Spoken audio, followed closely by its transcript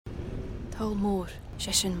Talmor,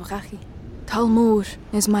 Shishin Morachi. Talmor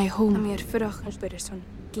is my home.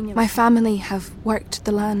 My family have worked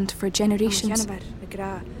the land for generations.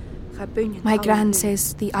 My gran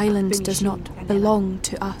says the island does not belong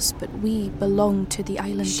to us, but we belong to the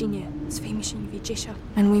island.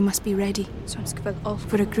 And we must be ready,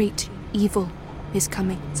 for a great evil is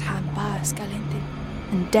coming,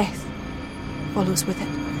 and death follows with it.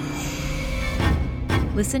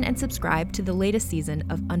 Listen and subscribe to the latest season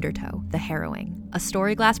of Undertow, The Harrowing, a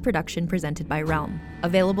Storyglass production presented by Realm,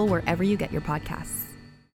 available wherever you get your podcasts.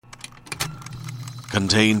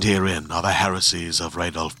 Contained herein are the heresies of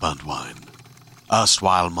Radolf Burntwine,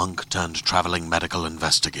 erstwhile monk turned traveling medical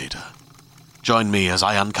investigator. Join me as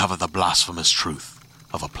I uncover the blasphemous truth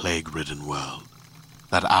of a plague-ridden world,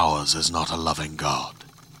 that ours is not a loving God,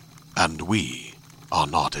 and we are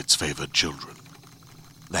not its favored children.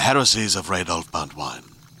 The Heresies of Radolf Burntwine,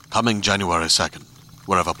 coming January 2nd,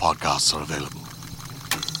 wherever podcasts are available.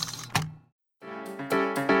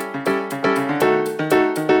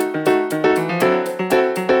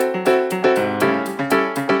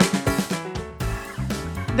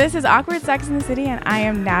 This is Awkward Sex in the City, and I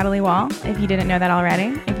am Natalie Wall, if you didn't know that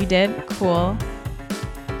already. If you did, cool.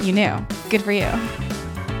 You knew. Good for you.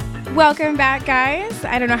 Welcome back, guys.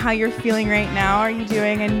 I don't know how you're feeling right now. Are you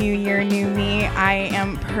doing a new year, new me? I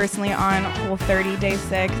am personally on Whole 30, day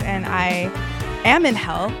 6, and I am in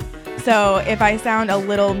hell. So if I sound a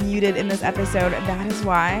little muted in this episode, that is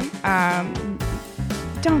why.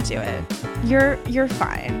 Don't do it. You're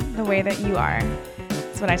fine the way that you are.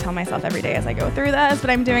 That's what I tell myself every day as I go through this, but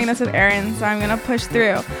I'm doing this with Erin, so I'm going to push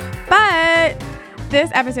through. But this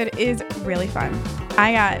episode is really fun.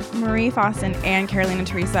 I got Marie Faustin and Carolina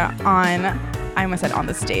Teresa on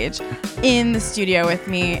the stage, in the studio with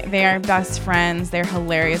me. They are best friends. They're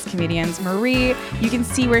hilarious comedians. Marie, you can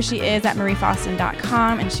see where she is at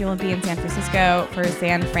mariefaustin.com, and she will be in San Francisco for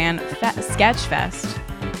San Fran Sketch Fest.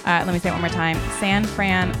 Let me say it one more time. San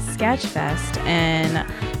Fran Sketch Fest in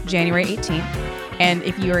January 18th. And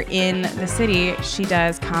if you are in the city, she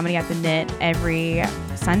does comedy at the Knit every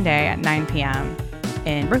Sunday at 9 p.m.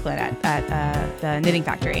 in Brooklyn at the Knitting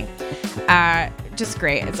Factory. Just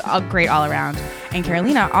great. It's all great all around. And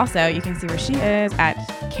Carolina also, you can see where she is at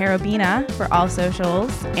Carabina for all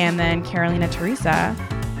socials, and then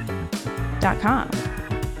CarolinaTeresa.com.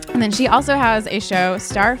 And then she also has a show,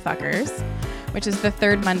 Starfuckers, which is the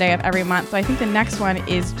third Monday of every month. So I think the next one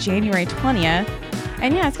is January 20th.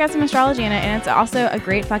 And yeah, it's got some astrology in it, and it's also a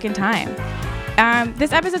great fucking time.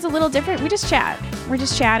 This episode's a little different. We just chat. We're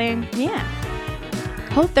just chatting. Yeah.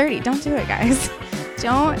 Whole 30. Don't do it, guys.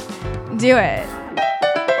 Don't do it.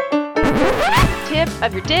 Tip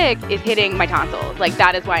of your dick is hitting my tonsils. Like,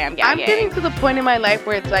 that is why I'm gagging. I'm getting to the point in my life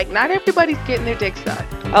where it's like, not everybody's getting their dick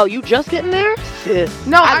sucked. Oh, you just getting there? Sis.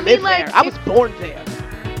 No, I mean, live like, there. I was born there.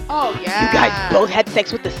 Oh, yeah. You guys both had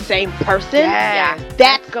sex with the same person? Yes. Yeah.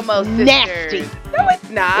 That's Eskimo nasty. sisters. No, it's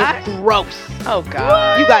not. It's gross. Oh,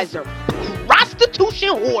 God. You guys are prostitution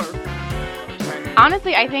whores.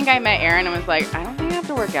 Honestly, I think I met Erin and was like, I don't think I have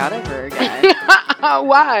to work out ever again.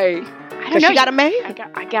 Why? Because she got a man? I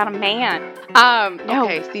got a man. No.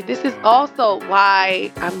 Okay, see, this is also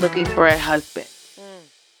why I'm looking for a husband.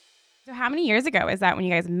 So how many years ago is that when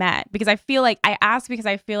you guys met? Because I feel like,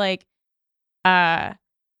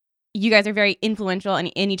 you guys are very influential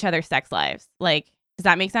in each other's sex lives. Like, does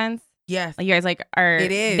that make sense? Yes. Like, you guys are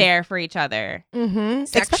there for each other. Mm-hmm.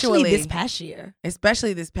 Especially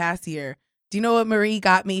this past year. Do you know what Marie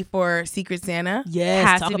got me for Secret Santa? Yes,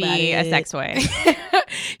 has to be a sex toy.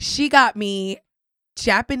 She got me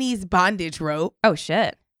Japanese bondage rope. Oh,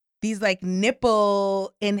 shit. These like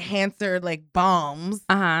nipple enhancer like balms.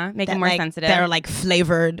 Make them more sensitive. That are like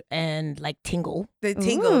flavored and like tingle. They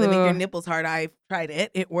tingle. They make your nipples hard. I've tried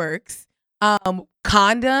it. It works.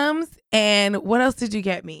 Condoms. And what else did you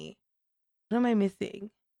get me? What am I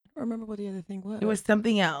missing? I don't remember what the other thing was. It was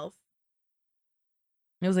something else.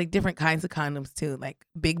 It was like different kinds of condoms too, like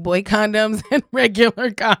big boy condoms and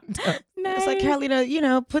regular condoms. Nice. It's like,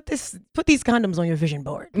 Carolina, put these condoms on your vision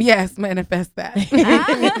board. Yes, manifest that.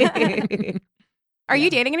 Are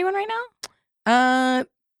you dating anyone right now?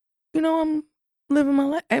 I'm living my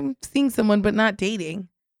life. I'm seeing someone, but not dating.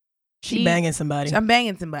 She's banging somebody. I'm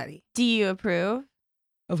banging somebody. Do you approve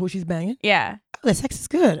of who she's banging? Yeah. The sex is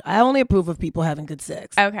good. I only approve of people having good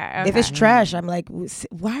sex. Okay. If it's trash, I'm like,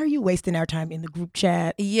 why are you wasting our time in the group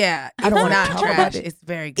chat? Yeah. I don't want to talk about it. It's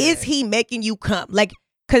very good. Is he making you come? Like,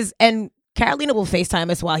 and Carolina will FaceTime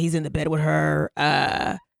us while he's in the bed with her.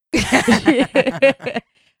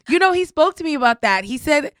 He spoke to me about that. He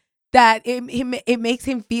said that it makes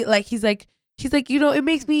him feel like he's like, he's like,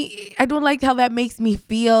 I don't like how that makes me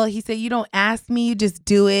feel. He said, you don't ask me, you just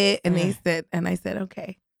do it. And I said,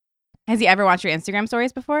 okay. Has he ever watched your Instagram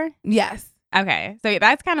stories before? Yes. Okay. So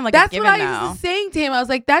that's kind of like that's a given, what I was saying to him. I was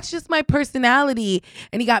like, that's just my personality.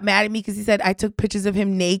 And he got mad at me because he said I took pictures of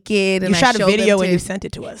him naked. And you shot a video and you sent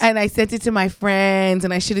it to us. And I sent it to my friends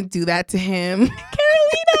and I shouldn't do that to him.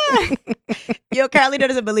 Carolina. Yo, Carolina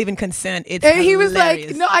doesn't believe in consent. It's and he hilarious.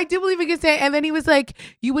 was like, no, I do believe in consent. And then he was like,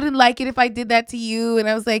 you wouldn't like it if I did that to you. And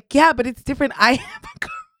I was like, yeah, but it's different. I have a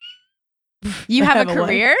career. You have a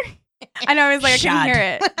career? I know. I was like, Shot. I couldn't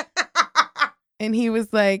hear it. And he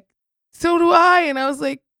was like, so do I. And I was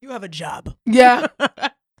like, you have a job. Yeah.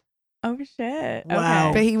 Oh, shit. Wow.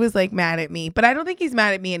 Okay. But he was like mad at me. But I don't think he's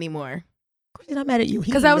mad at me anymore. Of course he's not mad at you.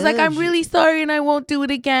 Because I was like, I'm really sorry and I won't do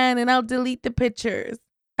it again. And I'll delete the pictures.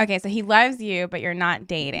 Okay, so he loves you, but you're not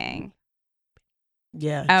dating.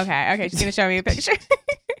 Yeah. Okay. She's going to show me a picture.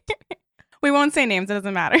 We won't say names. It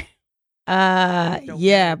doesn't matter.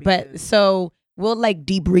 Yeah, but so we'll like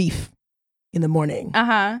debrief in the morning.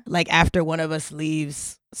 Like after one of us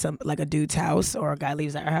leaves like a dude's house or a guy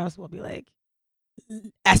leaves our house, we'll be like,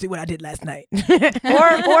 ask me what I did last night.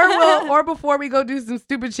 or before we go do some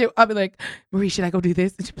stupid shit, I'll be like, Marie, should I go do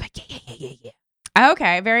this? And she'll be like, yeah.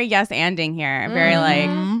 Okay, very yes-anding here. Very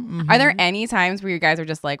are there any times where you guys are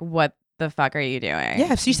just like, what the fuck are you doing?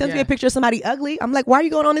 Yeah, if she sends me a picture of somebody ugly, I'm like, why are you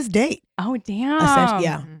going on this date? Oh, damn. Essentially,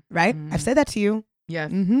 yeah, right? I've said that to you.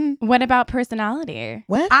 Yes. What about personality?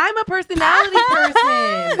 What? I'm a personality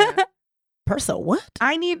person. What?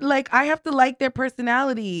 I have to like their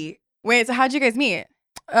personality. Wait, so how'd you guys meet?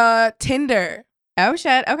 Tinder. Oh,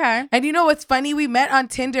 shit. Okay. And you know what's funny? We met on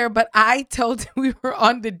Tinder, but I told him we were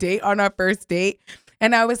on the date, on our first date.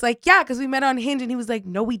 And I was like, yeah, because we met on Hinge. And he was like,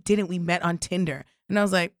 no, we didn't. We met on Tinder. And I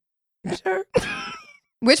was like, sure.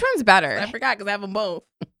 Which one's better? I forgot because I have them both.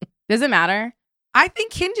 Does it matter? I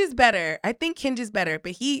think Hinge is better.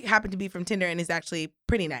 But he happened to be from Tinder and is actually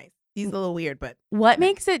pretty nice. He's a little weird, but. What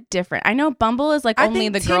makes it different? I know Bumble is like only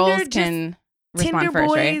the girls can respond Tinder first,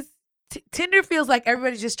 boys, right? Tinder feels like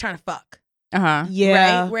everybody's just trying to fuck.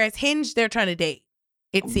 Yeah. Right? Whereas Hinge, they're trying to date.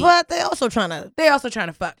 It seems. But they also trying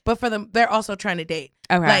to fuck. But for them, they're also trying to date.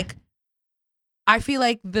 Okay. Like, I feel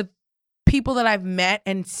like the people that I've met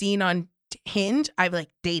and seen on Hinge, I've like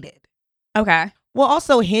dated. Okay. Well,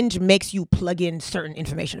 also Hinge makes you plug in certain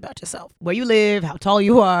information about yourself. Where you live, how tall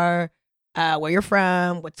you are, where you're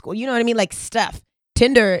from, what school, you know what I mean? Like stuff.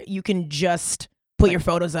 Tinder, you can just put your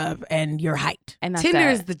photos up and your height. And that's Tinder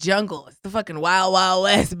it. is the jungle. It's the fucking wild, wild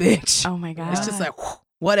west, bitch. Oh my God. It's just like,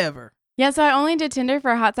 whatever. Yeah, so I only did Tinder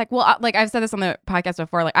for a hot sec. Well, like I've said this on the podcast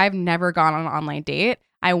before, like I've never gone on an online date.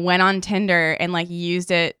 I went on Tinder and like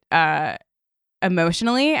used it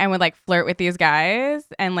emotionally. I would like flirt with these guys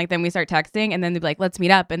and like then we start texting and then they'd be like, let's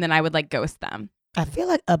meet up. And then I would like ghost them. I feel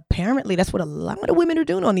like apparently that's what a lot of women are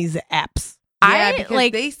doing on these apps. Yeah, because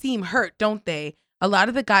like they seem hurt, don't they? A lot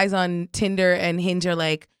of the guys on Tinder and Hinge are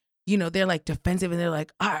like, you know, they're like defensive and they're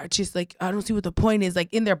like, just like, I don't see what the point is.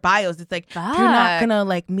 Like in their bios, it's like, if you're not gonna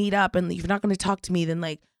like meet up and if you're not gonna talk to me, then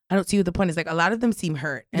like, I don't see what the point is. Like a lot of them seem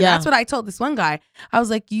hurt. And that's what I told this one guy. I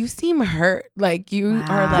was like, you seem hurt. Like you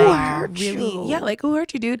are like really, yeah, like who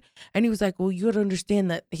hurt you, dude? And he was like, well, you gotta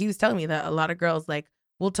understand that. He was telling me that a lot of girls like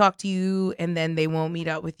will talk to you and then they won't meet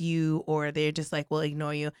up with you or they're just like, will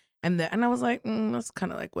ignore you. And I was like, that's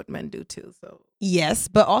kind of like what men do too. So yes,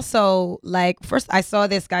 but also like first I saw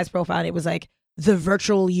this guy's profile and it was like the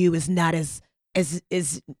virtual you is not is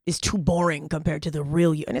too boring compared to the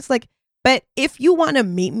real you. And it's like, but if you want to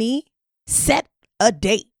meet me, set a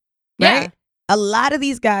date. Right? Yeah. A lot of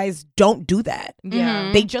these guys don't do that.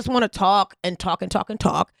 Yeah. They just want to talk and talk and talk and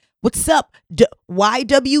talk. What's up?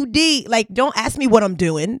 YWD? Like, don't ask me what I'm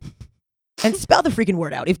doing. And spell the freaking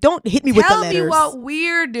word out. If don't hit me with the letters. Tell me what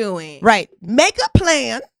we're doing. Right. Make a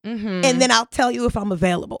plan and then I'll tell you if I'm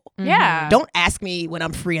available. Yeah. Don't ask me when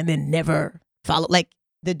I'm free and then never follow. Like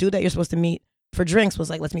the dude that you're supposed to meet for drinks was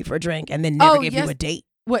like, let's meet for a drink and then never gave you a date.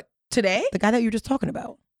 What, today? The guy that you were just talking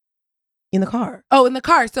about in the car. Oh, in the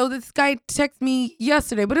car. So this guy texted me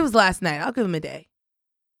yesterday, but it was last night. I'll give him a day.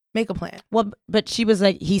 Make a plan. Well, but she was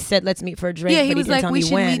like, he said, let's meet for a drink. Yeah, he but was didn't like, tell we me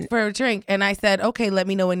should when. meet for a drink. And I said, okay, let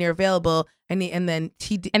me know when you're available. And then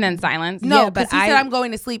he did. And then silence. No, Yeah, but he said, I'm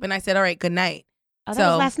going to sleep. And I said, all right, good night. Oh, that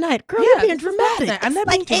was last night. Girl, you're being dramatic. I'm not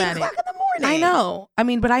being dramatic. 8 o'clock in the morning. I know. I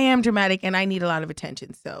mean, but I am dramatic and I need a lot of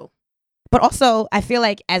attention. So. But also, I feel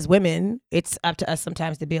like as women, it's up to us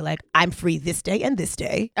sometimes to be like, I'm free this day and this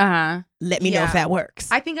day. Let me know if that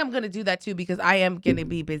works. I think I'm going to do that too because I am going to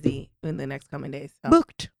be busy in the next coming days. So.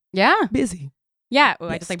 Booked. Yeah. Busy. Yeah. Oh,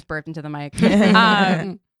 I just like burped into the mic.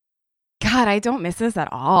 God, I don't miss this at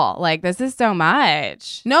all. Like, this is so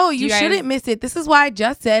much. No, you shouldn't miss it. This is why I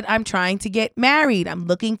just said I'm trying to get married. I'm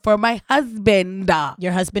looking for my husband.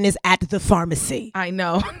 Your husband is at the pharmacy. I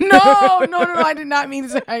know. No, I did not mean to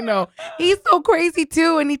say I know. He's so crazy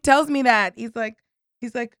too, and he tells me that. He's like,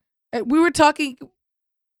 we were talking.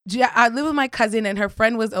 I live with my cousin, and her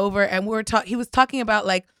friend was over, and he was talking about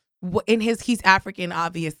like he's African,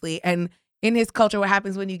 obviously, and in his culture, what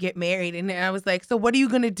happens when you get married. And I was like, so what are you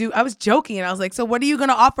going to do? I was joking. And I was like, so what are you going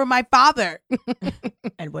to offer my father?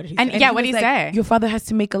 And what did he say? And what did he say? Your father has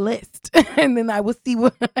to make a list. And then I will see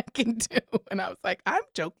what I can do. And I was like, I'm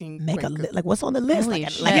joking. Make a list? Like, what's on the list? Holy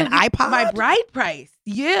Like an iPod? My bride price.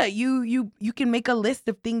 Yeah, you can make a list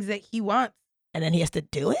of things that he wants. And then he has to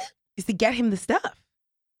do it? Is to get him the stuff.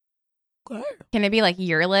 Okay. Can it be like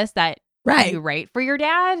your list that you write for your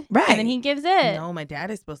dad? Right. And then he gives it? No, my dad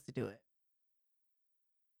is supposed to do it.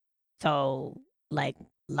 So, like,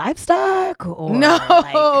 livestock or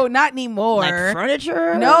no, not anymore. Like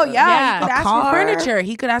furniture? No, yeah. He could ask car? for furniture.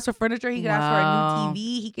 He could ask for furniture. He could ask for a new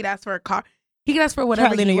TV. He could ask for a car. He could ask for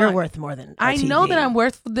whatever. Charlie, he you're wants. worth more than I TV. know that I'm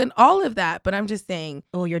worth than all of that, but I'm just saying.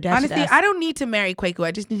 Oh, your dad. Honestly, I don't need to marry Kwaku.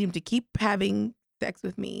 I just need him to keep having sex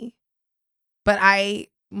with me. But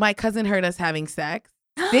my cousin heard us having sex.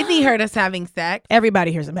 Sydney heard us having sex.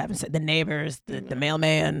 Everybody hears them having sex. The neighbors, the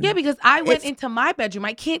mailman. Yeah, because I went into my bedroom.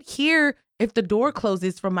 I can't hear if the door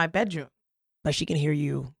closes from my bedroom. But she can hear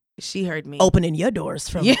you. She heard me opening your doors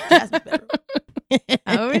from Jasmine's bedroom.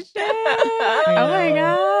 Oh, shit. Oh, my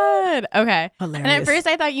God. Okay. Hilarious. And at first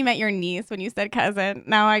I thought you meant your niece when you said cousin.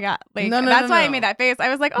 Now I got, like, No, that's why I made that face. I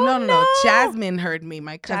was like, oh, no. Jasmine heard me.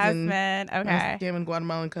 My cousin. Jasmine. Okay. My scamming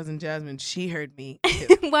Guatemalan cousin Jasmine. She heard me.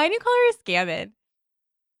 Why do you call her a scamming?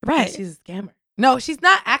 Right. She's a scammer. No, she's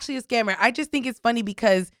not actually a scammer. I just think it's funny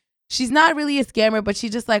because she's not really a scammer, but she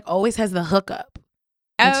just like always has the hookup.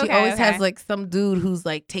 And she always has like some dude who's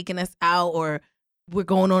like taking us out, or we're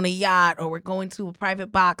going on a yacht, or we're going to a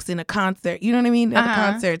private box in a concert. You know what I mean? At the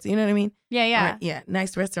concerts. You know what I mean? Yeah. Or, yeah.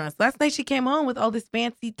 Nice restaurants. Last night she came home with all this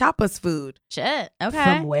fancy tapas food. Shit. Okay.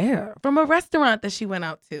 From where? From a restaurant that she went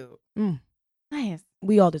out to. Nice.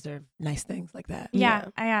 We all deserve nice things like that. Yeah.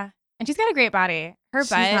 And she's got a great body. Her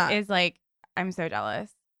butt is like, I'm so jealous.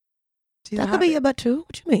 That could be your butt too.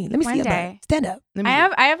 What you mean? Let me see your butt. Stand up. I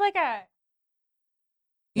have like a.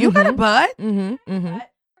 You got a butt? Mm-hmm.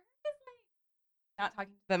 Not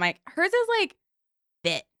talking to the mic. Hers is like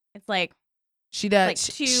fit. It's like she does. Like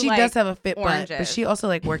she does have a fit butt, but she also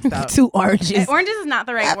like works out. 2 oranges. Oranges is not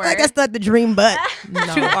the right word. Like that's not the dream butt.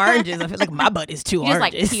 2 oranges. I feel like my butt is 2 you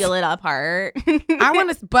oranges. Just like peel it apart. I want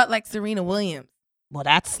a butt like Serena Williams. Well,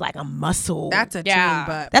 that's like a muscle. That's a dream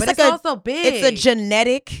butt. That's but like it's also big. It's a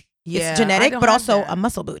genetic. Yeah, it's genetic, but also a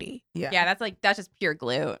muscle booty. Yeah, that's just pure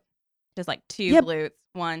glute. Just like 2 glutes.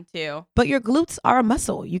 1, 2. But your glutes are a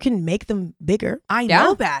muscle. You can make them bigger. I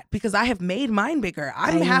know that because I have made mine bigger.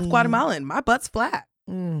 I'm half Guatemalan. My butt's flat.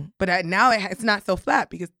 But now it's not so flat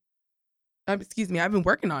because, excuse me, I've been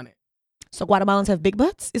working on it. So Guatemalans have big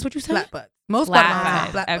butts, is what you said? Flat butts. Most Guatemalans have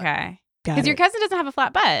flat butts. Okay. Because your cousin doesn't have a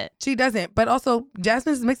flat butt. She doesn't. But also,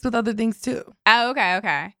 Jasmine's mixed with other things too. Oh,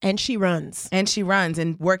 okay. And she runs.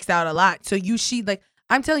 And works out a lot. So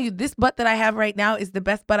I'm telling you, this butt that I have right now is the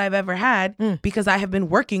best butt I've ever had because I have been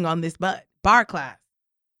working on this butt. Bar class.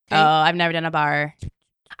 Okay? Oh, I've never done a bar.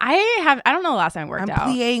 I don't know the last time I worked out.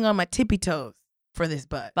 I'm pliing on my tippy toes for this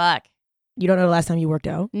butt. Fuck. You don't know the last time you worked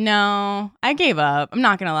out? No, I gave up. I'm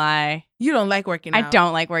not going to lie. You don't like working out. I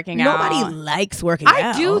don't like working out. Nobody likes working out.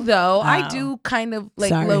 I do, though. Oh. I do kind of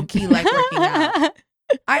like low-key like working out.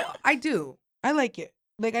 I do. I like it.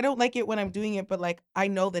 Like, I don't like it when I'm doing it, but like, I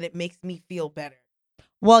know that it makes me feel better.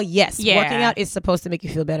 Well, yes. Yeah. Working out is supposed to make you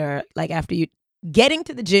feel better. Like, after you... Getting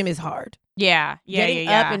to the gym is hard. Yeah. Getting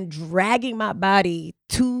up and dragging my body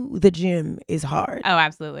to the gym is hard. Oh,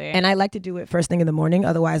 absolutely. And I like to do it first thing in the morning.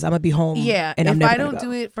 Otherwise, I'm going to be home. Yeah. And if I don't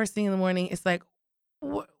do it first thing in the morning, it's like,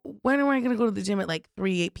 when am I going to go to the gym at like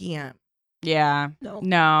 8 p.m.? Yeah. No.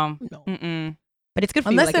 Mm-mm. But it's good for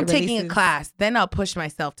Unless you. Like, I'm taking a class, then I'll push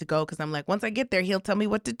myself to go because I'm like, once I get there, he'll tell me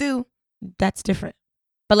what to do. That's different.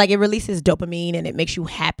 But like, it releases dopamine and it makes you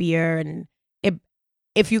happier. And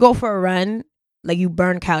if you go for a run, like, you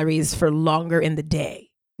burn calories for longer in the day.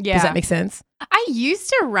 Yeah. Does that make sense? I used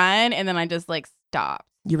to run and then I just like stopped.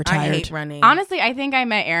 You were tired. I hate running. Honestly, I think I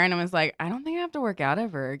met Aaron and was like, I don't think I have to work out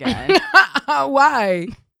ever again. Why?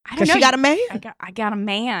 Because she got a man? I got a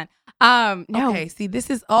man. No. Okay, see, this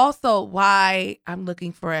is also why I'm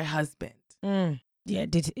looking for a husband. Yeah,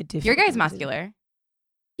 your guy's muscular.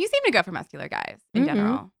 You seem to go for muscular guys in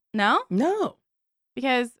general. No? No.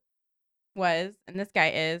 Because was, and this guy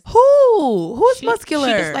is, Who's muscular?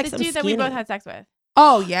 She just likes the some dude that we skinny. both had sex with.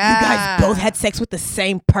 Oh yeah. You guys both had sex with the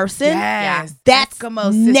same person? Yes. That's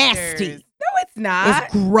Eskimo nasty. sisters. No, it's not.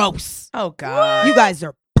 It's gross. Oh God. You guys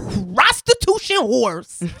are prostitution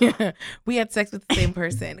whores. We had sex with the same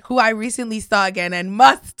person who I recently saw again and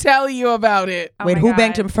must tell you about it. Oh Wait, my who God.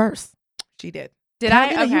 banged him first? She did. Did I?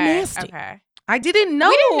 Carolina, Okay. you nasty. Okay. I didn't know.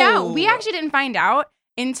 We didn't know. We actually didn't find out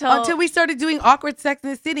until we started doing Awkward Sex in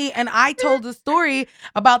the City, and I told the story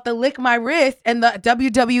about the lick my wrist and the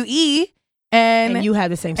WWE, And you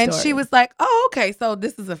had the same story. and she was like, "Oh, okay, so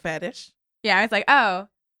this is a fetish." Yeah, I was like, oh,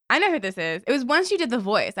 I know who this is. It was once you did the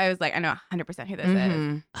voice. I was like, I know 100% who this is.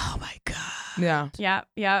 Mhm. oh my God. Yeah.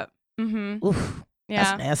 Yep. Mm-hmm. Oof, Yeah.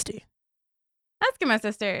 that's nasty. Eskimo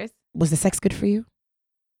sisters. Was the sex good for you?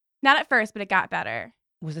 Not at first, but it got better.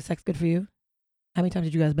 Was the sex good for you? How many times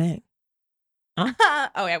did you guys bang?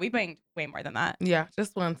 Oh, yeah, we banged way more than that. Yeah,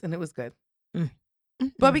 just once, and it was good. Mm-hmm.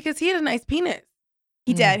 But because he had a nice penis,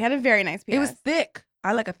 He did. He had a very nice penis. it was thick.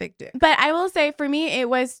 I like a thick dick. But I will say, for me, it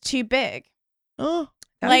was too big. Oh,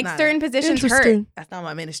 That's like not- certain positions hurt. interesting. That's not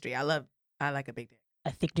my ministry. I like a big dick,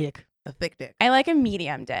 A thick dick. a thick dick. I like a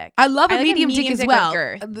medium dick. I love I a like a medium dick medium as dick with well.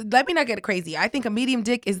 girth. Let me not get crazy. I think a medium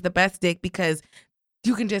dick is the best dick because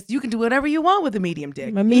you can do whatever you want with a medium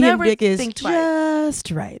dick. My You medium never dick is think twice. just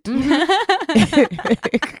right.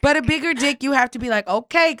 But a bigger dick, you have to be like,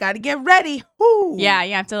 okay, got to get ready. Woo. Yeah,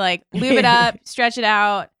 you have to like lube it up, stretch it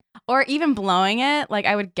out, or even blowing it. Like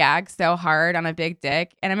I would gag so hard on a big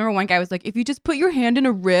dick. And I remember one guy was like, if you just put your hand in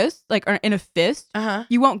a wrist, like or in a fist, Uh-huh.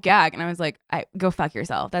 you won't gag. And I was like, go fuck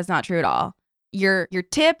yourself. That's not true at all. Your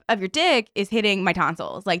tip of your dick is hitting my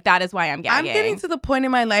tonsils. Like that is why I'm I'm gagging. getting to the point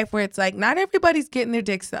in my life where it's like, not everybody's getting their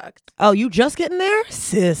dick sucked. Oh, you just getting there?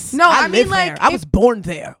 Sis. No, I mean, live like, there. I if- was born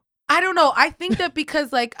there. I don't know. I think that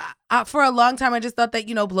because like for a long time, I just thought that,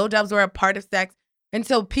 blowjobs were a part of sex. And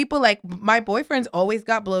so people like my boyfriends always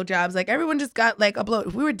got blowjobs. Like everyone just got like a blow.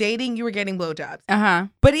 If we were dating, you were getting blowjobs. Uh-huh.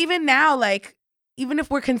 But even now, like, even if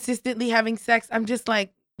we're consistently having sex, I'm just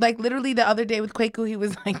like literally the other day with Kwaku, he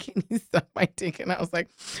was like, can you suck my dick? And I was like,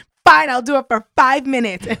 fine, I'll do it for 5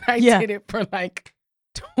 minutes. And I Yeah. did it for like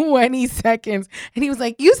 20 seconds. And he was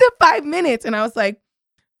like, you said 5 minutes. And I was like,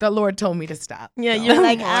 the Lord told me to stop. Yeah, So, you're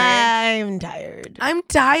like, Lord, I'm tired. I'm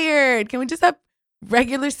tired. Can we just have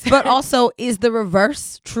regular sex? But also, is the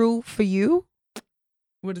reverse true for you?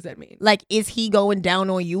 What does that mean? Like, is he going down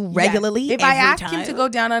on you regularly? Yes. If I every ask him time? to go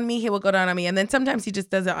down on me, he will go down on me. And then sometimes he just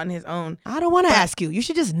does it on his own. I don't want to ask you. You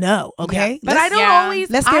should just know, okay? Yeah. But I don't Yeah. always.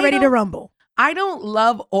 Let's get ready to rumble. I don't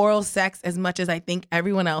love oral sex as much as I think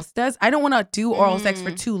everyone else does. I don't want to do oral sex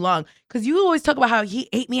for too long because you always talk about how he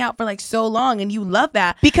ate me out for like so long and you love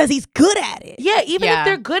that. Because he's good at it. Yeah, even Yeah. if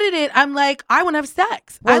they're good at it, I'm like, I want to have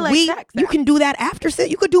sex. I Well, like sex. you can do that after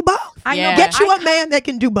sex. You could do both. I know. Yeah. Get but you a man that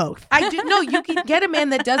can do both. I do. No, you can get a man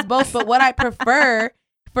that does both. But what I prefer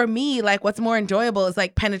for me, like what's more enjoyable is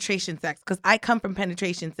like penetration sex because I come from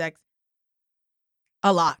penetration sex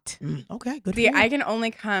a lot. Okay, good. See, for you. I can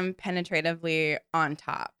only come penetratively on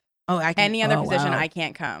top. Oh, I can. Any other Oh, position, wow. I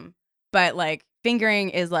can't come. But like fingering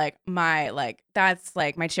is like that's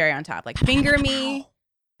like my cherry on top. Like finger me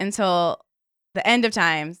until the end of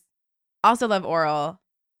times. Also love oral,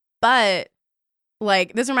 but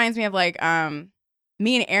like this reminds me of like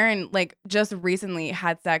me and Aaron like just recently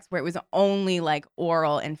had sex where it was only like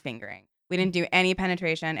oral and fingering. We didn't do any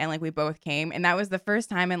penetration and like we both came, and that was the first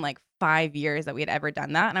time in like 5 years that we had ever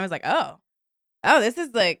done that. And I was like, oh, this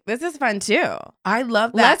is fun too. I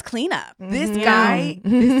love that. Let's clean up. This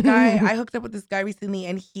Mhm. guy, I hooked up with this guy recently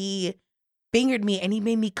and he fingered me and he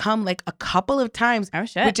made me come like a couple of times Oh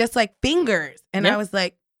shit. with just like fingers. And Yeah. I was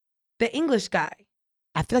like, the English guy.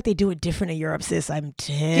 I feel like they do it different in Europe, sis. I'm Because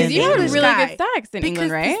telling you had English really guy. good sex in England,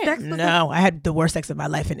 the right? sex was No, I had the worst sex of my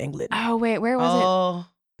life in England. Oh wait, where was oh.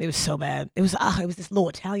 It was so bad. It was this little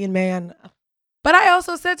Italian man. But I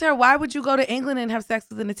also said to her, why would you go to England and have sex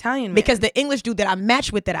with an Italian man? Because the English dude that I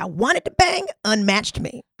matched with that I wanted to bang unmatched me.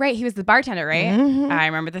 it? Right, he was the bartender, right? Mhm. I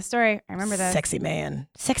remember this story. I remember this. Sexy man.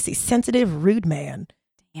 Sexy, sensitive, rude man.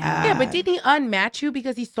 Yeah. yeah, but did he unmatch you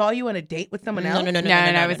because he saw you on a date with someone else? No,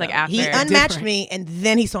 it was, like, after. He unmatched Different. me and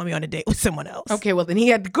then he saw me on a date with someone else. Okay, well then he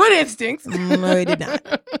had good instincts. No, he did not.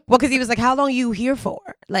 Well, because he was like, how long you here for?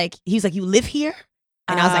 Like, he was like, you live here?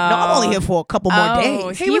 And I was like, no, I'm only here for a couple more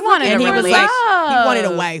days. He wanted and a he was relationship. like, he wanted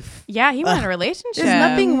a wife. Yeah, he wanted Ugh. a relationship. There's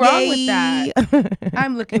nothing wrong with Gay. that.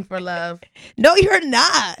 I'm looking for love. No, you're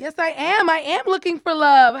not. Yes, I am. I am looking for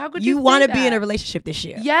love. How could you want say to be in a that? relationship this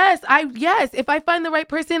year. Yes, if I find the right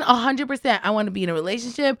person, 100%. I want to be in a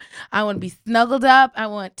relationship. I want to be snuggled up. I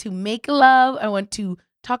want to make love. I want to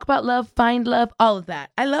talk about love, find love, all of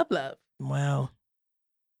that. I love love. Wow.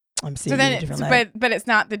 I'm seeing So it then, in a different light. but it's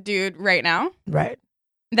not the dude right now Right.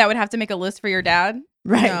 that would have to make a list for your dad.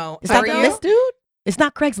 Right. No. It's not For the you? list, dude. It's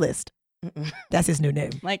not Craigslist. Mm-mm. That's his new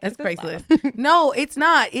name. Like That's this is Craigslist. No, it's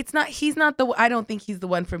not. It's not. He's not the. I don't think he's the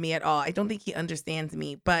one for me at all. I don't think he understands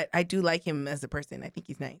me, but I do like him as a person. I think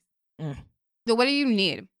he's nice. So what do you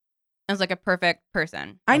need as like a perfect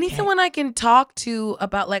person? I need Okay. someone I can talk to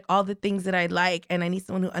about like all the things that I like, and I need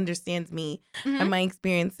someone who understands me Mhm. and my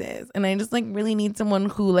experiences. And I just like really need someone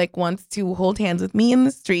who like wants to hold hands with me in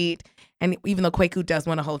the street. And even though Kwaku does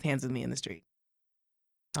want to hold hands with me in the street.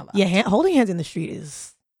 A lot. Yeah, holding hands in the street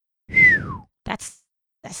is that's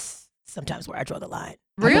sometimes where I draw the line.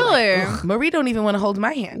 I be like, Really? ugh. Marie don't even want to hold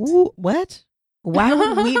my hand. Ooh, what? Why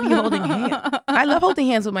would we be holding hands? I love holding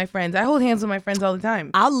hands with my friends. I hold hands with my friends all the time.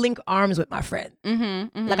 I'll link arms with my friend.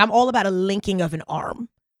 Mm-hmm, Like I'm all about a linking of an arm.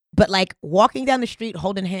 But like walking down the street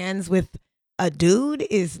holding hands with a dude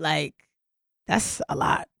is like that's a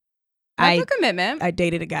lot. That's a commitment. I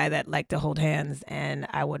dated a guy that liked to hold hands, and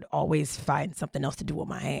I would always find something else to do with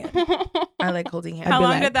my hand. I like holding hands. I'd How be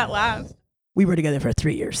long like, did that last? We were together for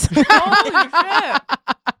 3 years. Holy shit.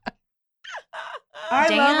 I love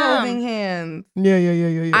Damn. holding hands.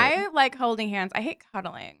 Yeah. I like holding hands. I hate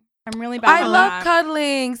cuddling. I'm really bad I at love that.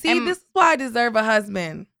 cuddling. See, And- this is why I deserve a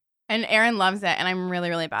husband. And Aaron loves it, and I'm really,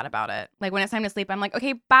 really bad about it. Like when it's time to sleep, I'm like,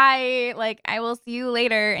 okay, bye. Like I will see you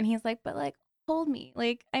later. And he's like, but like hold me.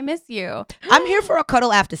 Like I miss you. I'm here for a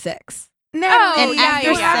cuddle after sex. Natalie, And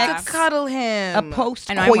after you have sex, to cuddle him. A post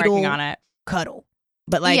I know I'm working on coital it. cuddle.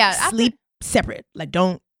 But like Yeah, after- sleep separate. Like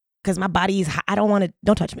don't, because my body's, I don't want to,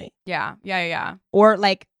 don't touch me. Yeah. Or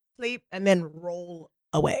like sleep and then roll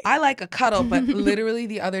away. I like a cuddle, but literally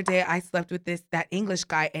the other day I slept with that English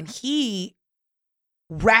guy, and he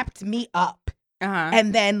wrapped me up,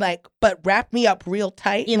 and then but wrapped me up real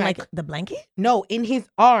tight. In and like the blanket? no, in his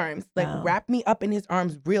arms, Oh. wrapped me up in his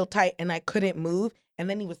arms real tight, and I couldn't move. And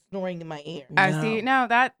then he was snoring in my ear. I see.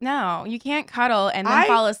 No, you can't cuddle and then I-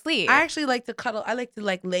 fall asleep. I actually like to cuddle. I like to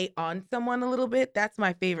lay on someone a little bit. That's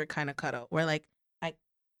my favorite kind of cuddle. Where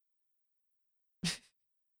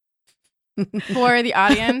For the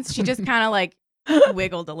audience, she just kind of like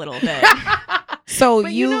wiggled a little bit. So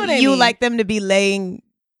But you know what I you mean. like them to be laying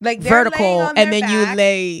they're vertical laying on and their then you back,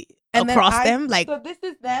 lay and then across them? Like, so this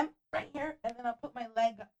is them right here, and then I'll put my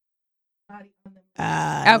leg body on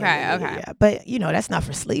them. Okay. But you know, that's not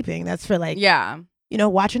for sleeping. That's for like, Yeah. you know,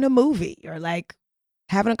 watching a movie or like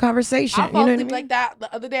having a conversation. I'll You fall know what I asleep mean? like that.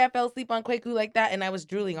 The other day I fell asleep on Kwaku like that, and I was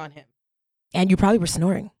drooling on him. And you probably were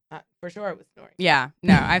snoring. For sure, I was snoring. Yeah.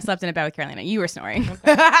 No, I've slept in a bed with Carolina. You were snoring.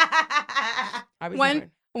 I was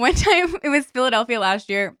snoring. One time it was Philadelphia last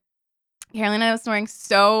year. Carolina was snoring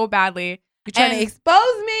so badly. You're trying to And-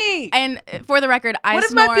 expose me. And for the record, I What if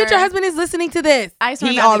snore. my future husband is listening to this? I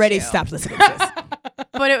snore He badly already too. stopped listening to this.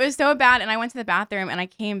 But it was so bad, and I went to the bathroom, and I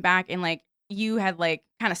came back, and like you had like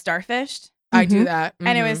kind of starfished, I do Mhm. that.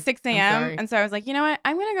 and it was Mhm. 6 I'm a.m. sorry. And so I was like, you know what?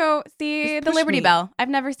 I'm gonna go see Just the push Liberty me. Bell. I've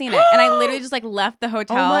never seen it, and I literally just like left the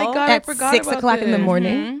hotel. Oh my God, At I forgot 6 about o'clock in the this.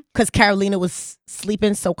 morning because Carolina was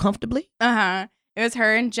sleeping so comfortably. It was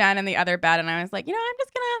her and Jen in the other bed, and I was like, you know, I'm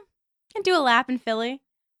just gonna do a lap in Philly,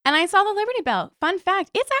 and I saw the Liberty Bell. Fun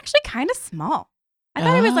fact: it's actually kind of small. I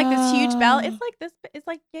thought it was like this huge bell. It's like this. It's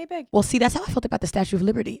like yay big, Well, see, that's how I felt about the Statue of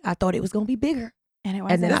Liberty. I thought it was going to be bigger. and it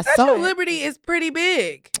was. And then The I Statue saw of it. Liberty is pretty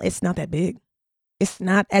big. It's not that big. It's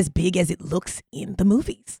not as big as it looks in the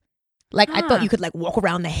movies. Like, I thought Huh. you could like walk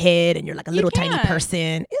around the head and you're like a You little tiny can.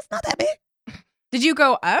 person. It's not that big. Did you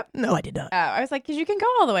go up? No, I did not. Oh, I was like, because you can go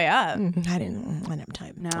all the way up. I didn't have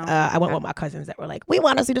time. No. I went with my cousins that were like, we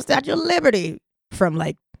want to see the Statue of Liberty from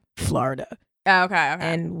like Florida. Oh, okay.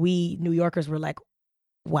 And we New Yorkers were like,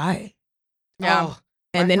 why? Yeah. Oh,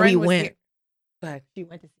 And my then we friend was went. here. Go ahead.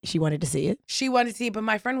 She wanted to see it. She wanted to see it, but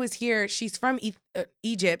my friend was here. She's from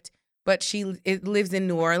Egypt, but she lives in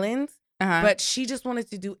New Orleans. Uh-huh. But she just wanted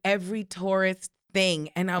to do every tourist thing.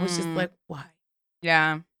 And I was just Mm. like, why?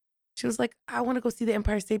 yeah. She was like, I want to go see the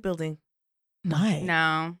Empire State Building. Why?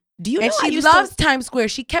 No. Do you know And I she used loves to, Times Square.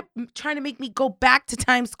 She kept trying to make me go back to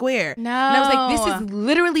Times Square. No. And I was like, this is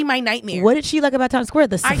literally my nightmare. What did she like about Times Square?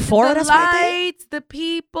 The Sephora the that's right there? lights, the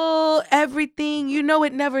people, everything. You know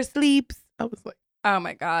it never sleeps. I was like, Oh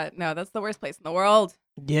my God. No, that's the worst place in the world.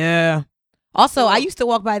 Yeah. Also, I used to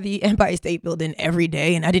walk by the Empire State Building every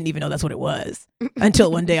day, and I didn't even know that's what it was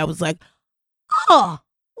until one day I was like, oh,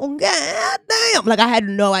 god damn. Like, I had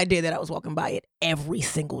no idea that I was walking by it every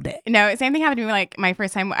single day. No, same thing happened to me like my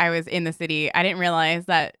first time I was in the city. I didn't realize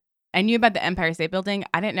that I knew about the Empire State Building.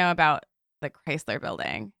 I didn't know about the Chrysler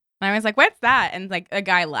Building. And I was like, what's that? And like a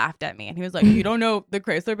guy laughed at me and he was like, you don't know the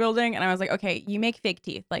Chrysler building? And I was like, okay, you make fake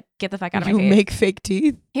teeth. Like, get the fuck out of my face. You make fake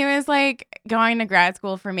teeth? He was like going to grad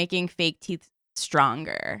school for making fake teeth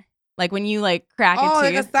stronger. Like when you like crack a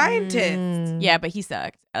tooth. Like a scientist. Yeah, but he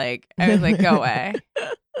sucked. Like, I was like, go away.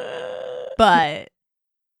 But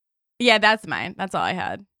yeah, that's mine. That's all I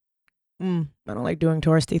had. I don't like doing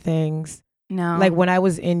touristy things. No. Like when I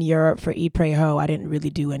was in Europe for Eat, Pray, Ho, I didn't really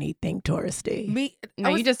do anything touristy.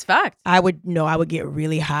 You just fucked. I would get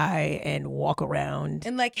really high and walk around.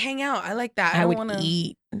 And like hang out. I like that. I would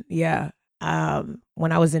eat. Yeah.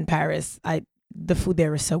 When I was in Paris, the food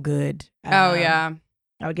there was so good. Oh, yeah.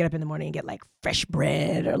 I would get up in the morning and get like fresh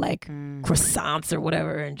bread or like croissants or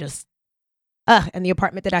whatever and just, and the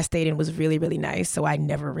apartment that I stayed in was really, really nice. So I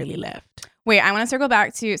never really left. Wait, I want to circle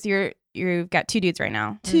back to, so you've got 2 dudes right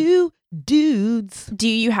now. 2 dudes. Do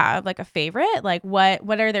you have like a favorite? Like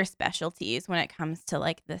what are their specialties when it comes to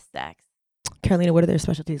like the sex? Carolina, what are their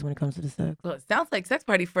specialties when it comes to the sex? Well, it sounds like Sex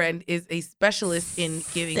Party Friend is a specialist in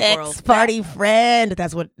giving oral Sex Party Friend.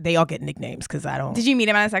 That's what they all get nicknames because I don't. Did you meet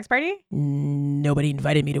him at a sex party? Nobody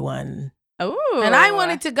invited me to one. Oh. And I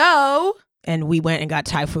wanted to go. And we went and got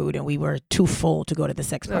Thai food and we were too full to go to the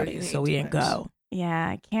sex party. So we didn't go. Yeah,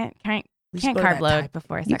 I can't carb load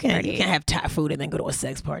before a sex party. You can't have Thai food and then go to a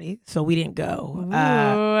sex party. So we didn't go.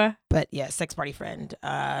 But yeah, Sex Party Friend,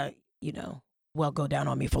 will go down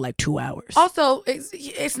on me for like 2 hours. Also,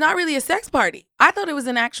 it's not really a sex party. I thought it was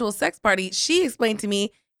an actual sex party. She explained to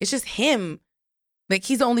me it's just him. Like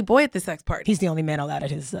he's the only boy at the sex party. He's the only man allowed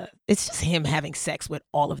at his. It's just him having sex with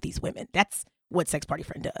all of these women. That's what Sex Party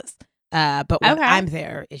Friend does. But when I'm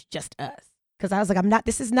there, it's just us. Because I was like,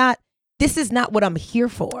 This is not what I'm here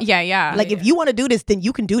for. Yeah. Like, if you want to do this, then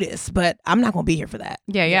you can do this. But I'm not going to be here for that.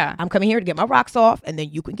 Yeah. I'm coming here to get my rocks off, and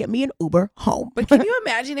then you can get me an Uber home. But can you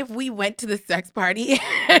imagine if we went to the sex party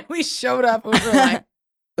and we showed up and we were like,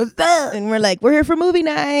 and we're like, we're here for movie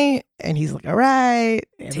night. And he's like, all right.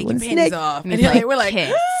 Taking panties off. And we're like,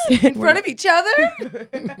 in front of each other?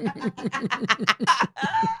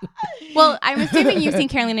 Well, I'm assuming you've seen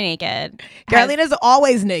Carolina naked. Carolina's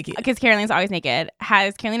always naked. Because Carolina's always naked.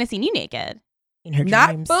 Has Carolina seen you naked? In her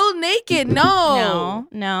Not dreams. full naked, no.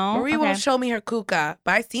 No. Marie won't show me her kuka,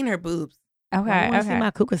 but I've seen her boobs. Okay, I want to see my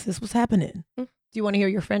kuka, sis. What's happening? Do you want to hear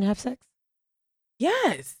your friend have sex?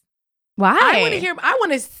 Yes. Why? I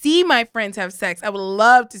want to see my friends have sex. I would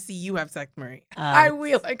love to see you have sex, Marie. I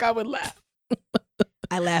feel like I would laugh.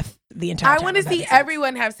 I laugh the entire time. I want to see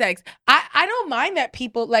everyone have sex. I don't mind that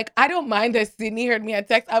people, like, I don't mind that Sydney heard me have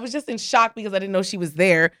sex. I was just in shock because I didn't know she was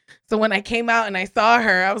there. So when I came out and I saw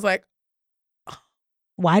her, I was like, oh.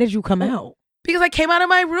 Why did you come out? Because I came out of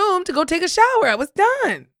my room to go take a shower. I was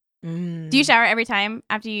done. Do you shower every time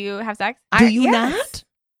after you have sex? Do you not?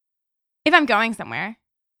 If I'm going somewhere.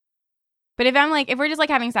 But if we're just like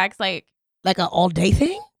having sex, like an all day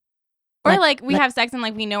thing? Or we have sex and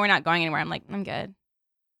like we know we're not going anywhere. I'm like, I'm good.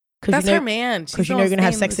 That's her man. Because you know you're going to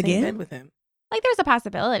have sex again? With him. Like there's a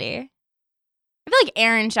possibility. I feel like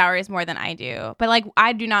Aaron showers more than I do. But like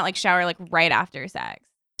I do not like shower like right after sex.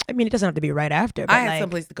 I mean, it doesn't have to be right after. But I had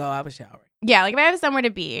someplace to go. I was showering. Yeah, like if I have somewhere to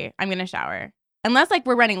be, I'm going to shower. Unless like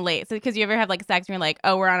we're running late. So because you ever have like sex and you're like,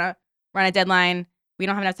 oh, we're on a deadline. We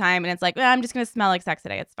don't have enough time. And it's like, well, I'm just going to smell like sex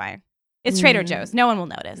today. It's fine. It's Trader Joe's. No one will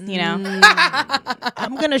notice, you know?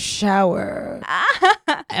 I'm going to shower.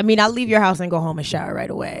 I mean, I'll leave your house and go home and shower right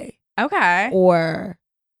away. Okay. Or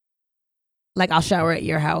like I'll shower at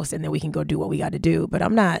your house and then we can go do what we got to do. But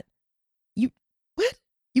I'm not. What?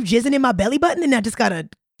 You jizzing in my belly button and I just got to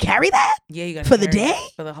carry that? Yeah, you got to for the day?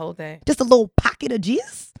 For the whole day. Just a little pocket of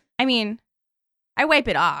jizz? I mean, I wipe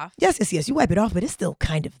it off. Yes. You wipe it off, but it's still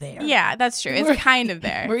kind of there. Yeah, that's true. It's kind of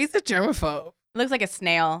there. Marie's a germaphobe. It looks like a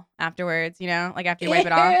snail afterwards, you know? Like after you wipe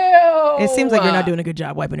it off. It seems like you're not doing a good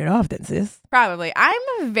job wiping it off then, sis. Probably.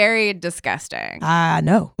 I'm very disgusting. I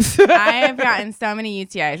know. I've gotten so many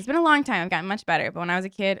UTIs. It's been a long time. I've gotten much better. But when I was a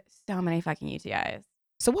kid, so many fucking UTIs.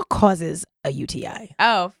 So what causes a UTI?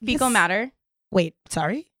 Oh, fecal matter. Wait,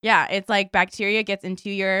 sorry? Yeah, it's like bacteria gets into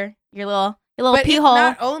your little but pee it's hole.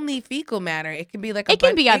 Not only fecal matter. It can be like it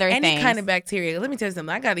can be other any things. kind of bacteria. Let me tell you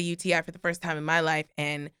something. I got a UTI for the first time in my life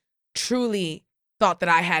and truly thought that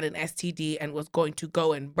I had an STD and was going to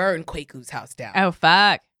go and burn Kweku's house down. Oh,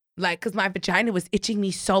 fuck. Like, because my vagina was itching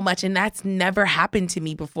me so much, and that's never happened to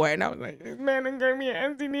me before. And I was like, this man gave me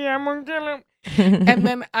an STD, I'm going to kill him. And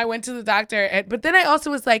then I went to the doctor. But then I also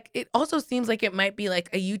was like, it also seems like it might be like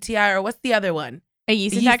a UTI or what's the other one? A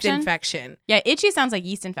yeast infection? Yeah, itchy sounds like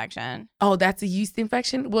yeast infection. Oh, that's a yeast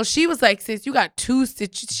infection? Well, she was like, sis, you got two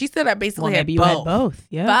stitches. She said I basically had both. You had both.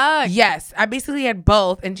 Yeah. Fuck. Yes, I basically had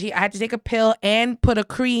both. And I had to take a pill and put a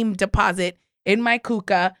cream deposit in my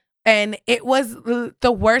kuka. And it was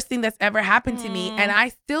the worst thing that's ever happened to me. And I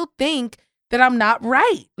still think that I'm not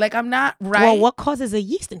right. Like, I'm not right. Well, what causes a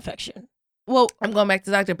yeast infection? Well, I'm going back to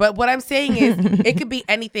the doctor. But what I'm saying is it could be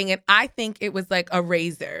anything. And I think it was like a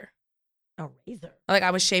razor. A razor? Like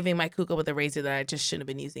I was shaving my kuka with a razor that I just shouldn't have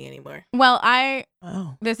been using anymore. Well,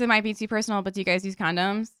 this might be too personal, but do you guys use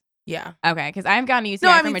condoms? Yeah. Okay, because I've gotten a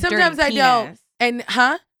UTI from a dirty penis. Sometimes I don't. And,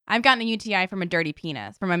 I've gotten a UTI from a dirty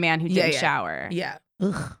penis, from a man who didn't shower. Yeah.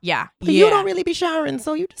 Ugh. Yeah. But you don't really be showering,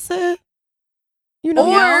 so you just said, you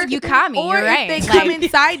know. Or you caught me. Or you're right. if they come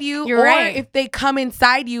inside you. You're right. If they come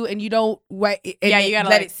inside you and you don't wet it, and you gotta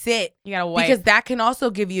let it sit. You gotta wipe. Because that can also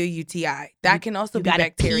give you a UTI. That can also be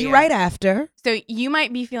bacteria. Pee right after. So you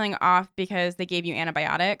might be feeling off because they gave you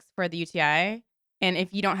antibiotics for the UTI. And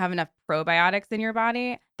if you don't have enough probiotics in your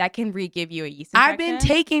body, that can re-give you a yeast infection. I've been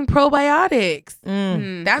taking probiotics.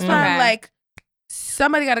 That's why I'm like,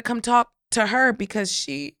 somebody got to come talk to her because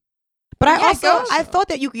she. But I thought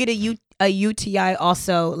that you could get a UTI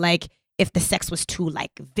also, like if the sex was too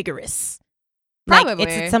like vigorous. Probably. Like,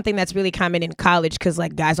 it's something that's really common in college because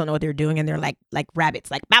like guys don't know what they're doing and they're like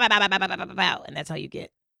rabbits, like bow, bow, bow, bow, bow, bow, bow, bow, and that's how you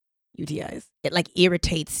get UTIs. It like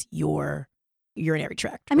irritates your urinary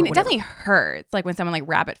tract. I mean, it definitely hurts. Like when someone like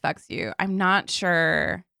rabbit fucks you. I'm not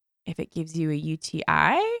sure if it gives you a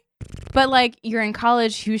UTI, but like you're in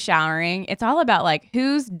college, who's showering? It's all about like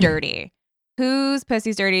who's dirty, whose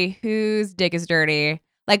pussy's dirty, whose dick is dirty.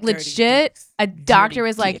 Like dirty legit, dicks. A doctor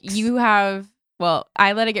was like, you have. Well,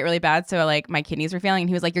 I let it get really bad, so like my kidneys were failing, and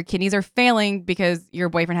he was like, your kidneys are failing because your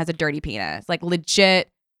boyfriend has a dirty penis. Like legit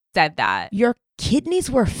said that. Your kidneys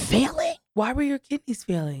were failing? Why were your kidneys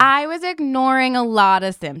failing? I was ignoring a lot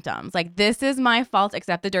of symptoms. Like, this is my fault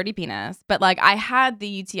except the dirty penis. But like I had the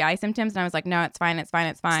UTI symptoms and I was like, no, it's fine, it's fine,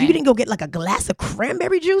 it's fine. So you didn't go get like a glass of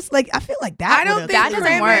cranberry juice? Like, I feel like that. I don't think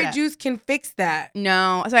cranberry juice can fix that.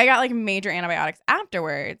 No. So I got like major antibiotics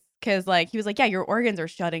afterwards. Because like he was like, yeah, your organs are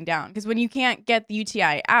shutting down. Because when you can't get the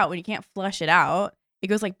UTI out, when you can't flush it out, it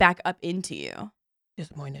goes like back up into you.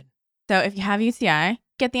 Disappointed. So if you have UTI,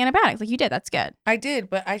 get the antibiotics like you did. That's good. I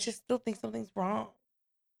did, but I just still think something's wrong.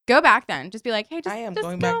 Go back then. Just be like, hey, I am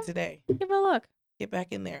going back today. Give it a look. Get back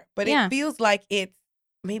in there. But it feels like it's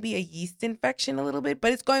maybe a yeast infection a little bit,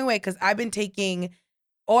 but it's going away because I've been taking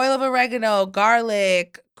oil of oregano,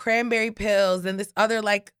 garlic, cranberry pills, and this other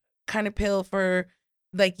like kind of pill for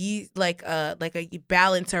like yeast, like a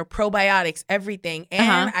balancer, probiotics, everything.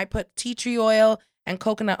 And I put tea tree oil and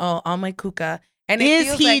coconut oil on my kuka. And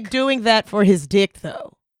is he doing that for his dick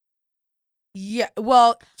though? Yeah.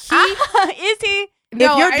 Well, is he?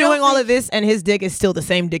 No, if you're doing all of this and his dick is still the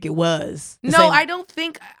same dick it was. No, I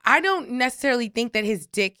don't necessarily think that his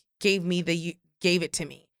dick gave it to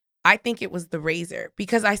me. I think it was the razor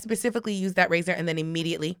because I specifically used that razor and then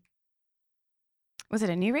immediately. Was it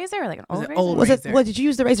a new razor or like an old razor? Old razor. What, did you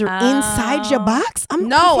use the razor inside your box? I'm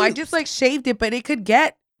no, confused. I just like shaved it, but it could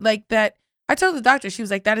get like that. I told the doctor, she was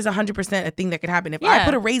like, that is 100% a thing that could happen. If I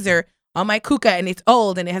put a razor on my kuka and it's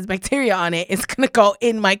old and it has bacteria on it, it's going to go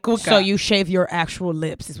in my kuka. So you shave your actual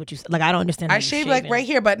lips is what you said. Like, I don't understand. I shave like right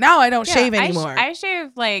here, but now I don't shave anymore. I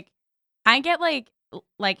shave like, I get like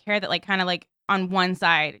hair that like kind of like on one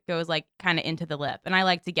side goes like kind of into the lip, and I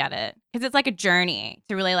like to get it because it's like a journey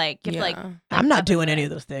to really like give like. I'm not doing any of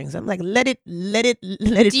those things. I'm like let it.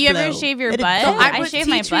 Do you ever shave your butt? I shave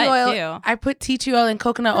my butt too. I put tea tree oil and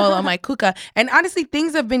coconut oil on my kuka, and honestly,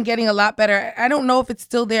 things have been getting a lot better. I don't know if it's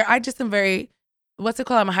still there. I just am very. What's it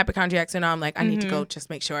called? I'm a hypochondriac, so now I'm like, I need to go just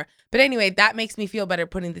make sure. But anyway, that makes me feel better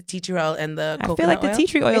putting the tea tree oil and the coconut oil. I feel like the tea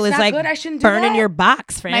tree oil is like good. I shouldn't burning your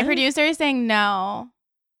box, friend. My producer is saying no.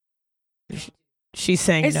 She's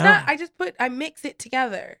saying it's no. Not. I mix it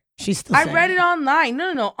together. She's still I read it online.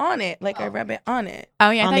 No, on it. Like I rub it on it. Oh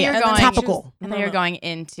yeah, I thought you were going topical. I thought you were going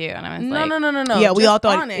into, and I was like, no. Yeah, we all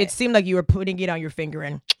thought it seemed like you were putting it on your finger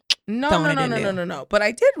and no. But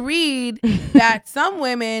I did read that some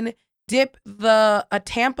women dip a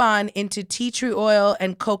tampon into tea tree oil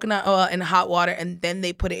and coconut oil and hot water, and then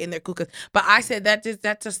they put it in their kukas. But I said that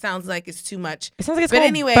just sounds like it's too much. It sounds like it's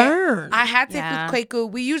gonna burn. I had sex with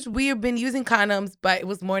Kwaku. We have been using condoms, but it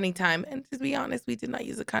was morning time, and to be honest, we did not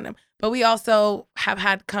use a condom. But we also have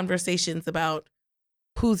had conversations about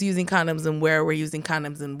who's using condoms and where we're using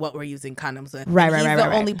condoms and what we're using condoms with. Right. He's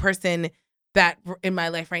the only person that in my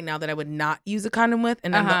life right now that I would not use a condom with,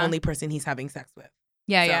 and I'm the only person he's having sex with.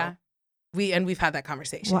 Yeah. We've had that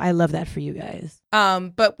conversation. Well, I love that for you guys.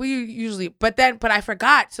 But we usually, but I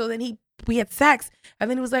forgot. So then we had sex, and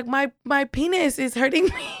then he was like, my penis is hurting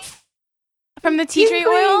me. From the tea tree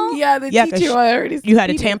oil? Yeah, the tea tree oil hurt his You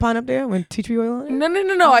had a penis. tampon up there with tea tree oil on it?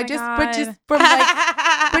 No. Oh I my just, God. but just from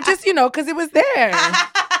like, but just, because it was there.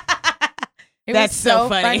 It That's was so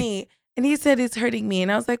funny. And he said, it's hurting me.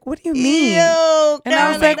 And I was like, what do you mean? Ew, And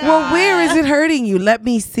I was like, well, where is it hurting you? Let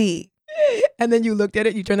me see. And then you looked at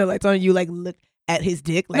it, you turned the lights on, and you like looked at his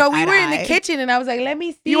dick. Like, No, we eye were to in the eye. kitchen, and I was like, let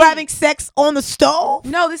me see. You were having sex on the stove?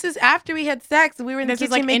 No, this is after we had sex. We were in the This is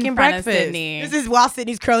kitchen like in making front of breakfast. Sydney. This is while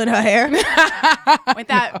Sydney's curling her hair with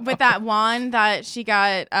that wand that she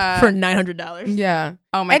got for $900. Yeah.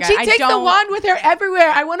 oh my And God. she I takes the don't- wand with her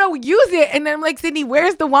everywhere. I want to use it. And then I'm like, Sydney,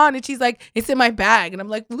 where's the wand? And she's like, it's in my bag. And I'm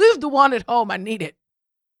like, leave the wand at home. I need it.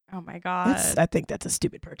 Oh my God. I think that's a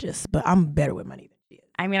stupid purchase, but I'm better with money than she is.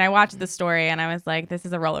 I mean, I watched the story and I was like, this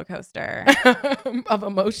is a roller coaster of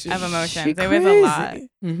emotions. of emotions. She's It was a lot. crazy.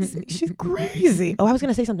 Mhm. She's crazy. Oh, I was going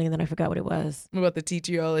to say something and then I forgot what it was. About the tea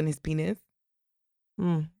tree oil and his penis.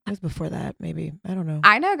 It was before that, maybe. I don't know.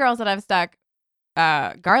 I know girls that have stuck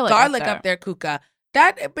garlic Garlic up there, Kuka.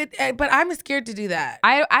 But I'm scared to do that.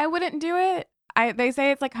 I wouldn't do it. They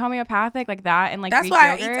say it's like homeopathic, like that, and like That's Greek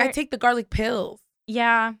why yogurt. I take the garlic pills.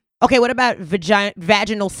 Yeah, Okay, what about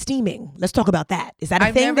vaginal steaming? Let's talk about that. Is that a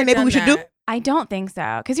I've thing never that maybe done we should do? that. I don't think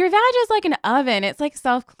so. Because your vag is like an oven. It's like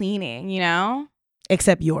self-cleaning, you know?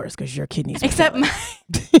 Except yours, because your kidneys are Except failing.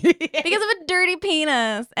 because of a dirty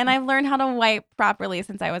penis. And I've learned how to wipe properly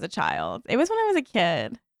since I was a child. It was when I was a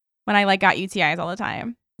kid when I like got UTIs all the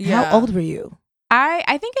time. Yeah. How old were you?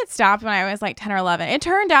 I think it stopped when I was like 10 or 11. It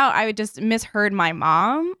turned out I would just misheard my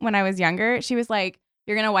mom when I was younger. She was like,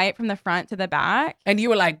 you're going to wipe from the front to the back. And you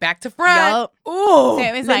were like, back to front. Yup. Ooh. So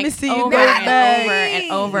it was let like me see you over do and that. over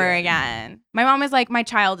and over again. My mom was like, my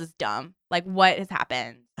child is dumb. Like, what has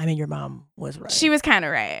happened? I mean, your mom was right. She was kind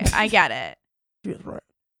of right. I get it. She was right.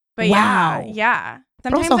 But Wow. yeah.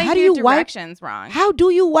 Bro, Sometimes so I how do do you wipe- directions wrong. How do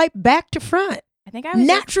you wipe back to front? I think I was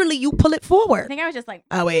Naturally, you pull it I forward. think I was just like,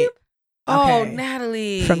 Oh, wait. Oh, Okay.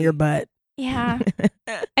 Natalie. From your butt. yeah.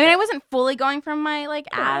 I mean, I wasn't fully going from my like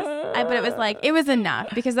ass, but it was like it was enough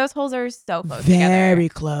because those holes are so close Very together.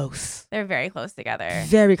 close. They're very close together.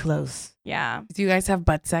 Very close. Yeah. Do you guys have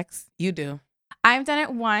butt sex? You do. I've done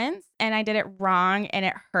it once and I did it wrong and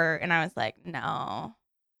it hurt and I was like, no.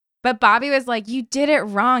 But Bobby was like, you did it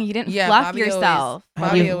wrong. You didn't Yeah, fluff Bobby yourself.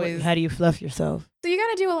 Bobby do always- how do you fluff yourself? So you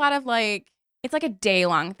got to do a lot of like, it's like a day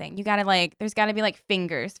long thing. You got to like, there's got to be like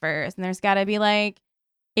fingers first. And there's got to be like,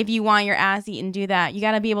 if you want your ass eaten, do that. You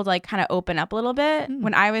got to be able to like kind of open up a little bit. Mm.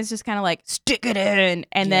 When I was just kind of like, stick it in.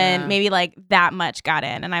 And Yeah. then maybe like that much got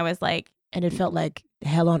in. And I was like, And it felt like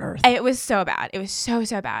hell on earth. it was so bad. It was so,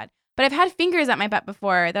 so bad. But I've had fingers at my butt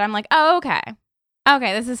before that I'm like, oh, okay.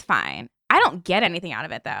 Okay, this is fine. I don't get anything out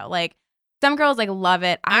of it though. Like some girls like love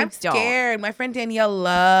it. I I'm don't. scared. My friend Danielle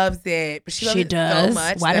loves it. But she loves it does. so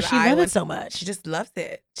much. Why does that she I love want- it so much? She just loves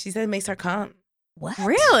it. She said it makes her come. What?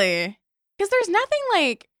 Really? Because there's nothing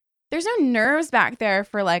like, there's no nerves back there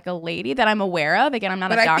for like a lady that I'm aware of. Again, I'm not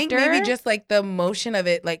But a I doctor. think maybe just like the motion of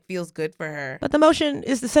it like feels good for her. But the motion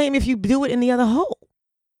is the same if you do it in the other hole.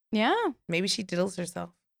 Yeah, Maybe she diddles herself.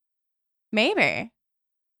 maybe.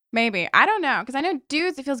 I don't know. Because I know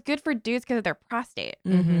dudes, it feels good for dudes because of their prostate.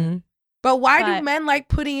 Mm-hmm. But why But- do men like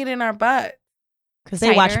putting it in our butt? Because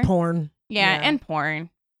they watch Tighter. porn. Yeah, Yeah. and porn.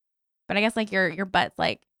 But I guess like your butt's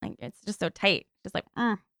like it's just so tight. Just like,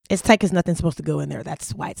 It's tight because nothing's supposed to go in there.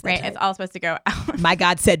 That's why it's that right. tight. It's all supposed to go out. My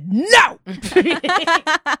God said no.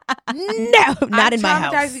 No, not I'm in my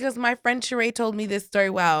traumatized house. because my friend Sheree told me this story.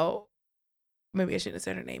 Wow. Maybe I shouldn't have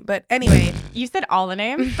said her name. But anyway, You said all the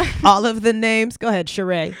names. All of the names. Go ahead,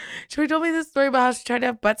 Sheree. Sheree told me this story about how she tried to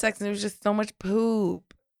have butt sex and it was just so much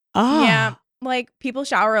poop. Oh. Yeah, like people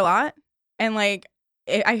shower a lot, and like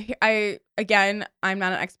I again, I'm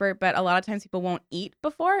not an expert, but a lot of times people won't eat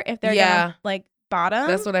before if they're Yeah. gonna like bottom.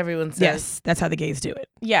 That's what everyone says. Yes, that's how the gays do it.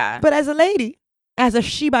 Yeah, But as a lady, as a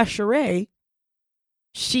Sheba Sheree,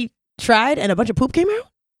 she tried and a bunch of poop came out.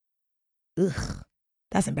 Ugh,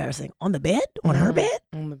 that's embarrassing. On the bed? On her Mhm. bed?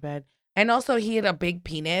 On the bed. And also he had a big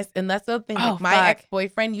penis. And that's the thing. Oh, Like, my fuck.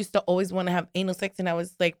 ex-boyfriend used to always want to have anal sex. And I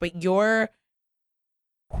was like, but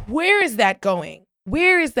where is that going?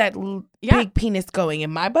 Where is that Yeah. big penis going?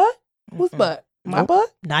 In my butt? Whose Mm-mm. butt? My Nope. butt?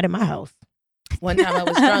 Not in my house. One time I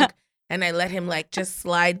was drunk and I let him like just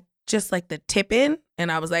slide just like the tip in.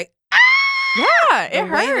 And I was like, yeah, it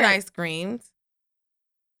the way that I hurt. screamed.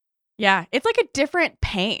 Yeah, it's like a different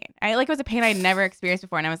pain. I like it was a pain I'd never experienced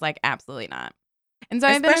before, and I was like, absolutely not. And so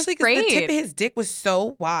I've been Especially because afraid. the tip of his dick was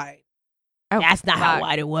so wide. Oh, That's not how fuck.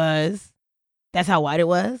 wide it was. That's how wide it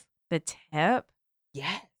was? The tip?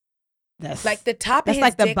 Yes. That's Like the top of that's his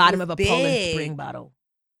like the dick bottom was of a Poland big. Spring bottle.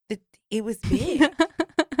 It was big.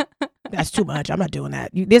 That's too much. I'm not doing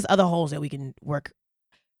that. There's other holes that we can work.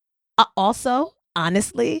 Also,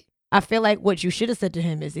 honestly, I feel like what you should have said to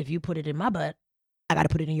him is if you put it in my butt, I got to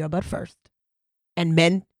put it in your butt first. And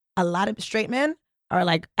men, a lot of straight men are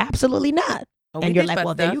like, absolutely not. Oh, And you're like,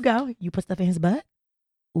 well, there you go. You put stuff in his butt.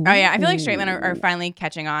 Oh, yeah. I feel like straight men are finally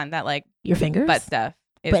catching on that, like, your fingers, butt stuff.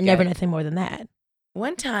 Is but never good. nothing more than that.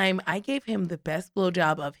 One time, I gave him the best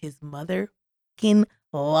blowjob of his motherfucking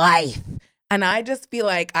life. And I just feel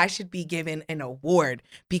like I should be given an award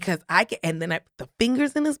because and then I put the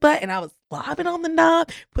fingers in his butt and I was slobbing on the knob,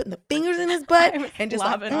 putting the fingers in his butt and just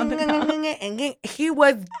like, slobbing on the knob. and he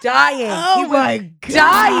was dying. Oh he was my God.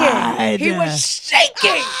 dying. He was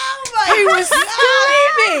shaking. He was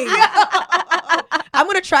screaming. I'm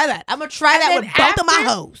going to try that. I'm going to try that And with then both of my after-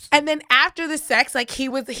 hoes. And then after the sex, like he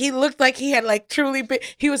looked like he had like truly been,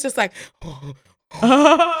 he was just like,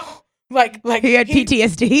 like He had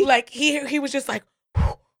PTSD. Like he was just like,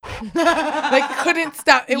 like couldn't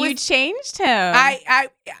stop. It You was changed him. I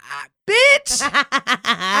bitch.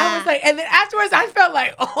 I was like, and then afterwards I felt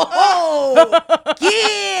like, oh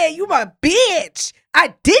yeah, you my bitch.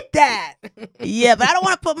 I did that. Yeah, but I don't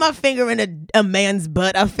want to put my finger in a man's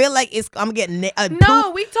butt. I feel like I'm getting No,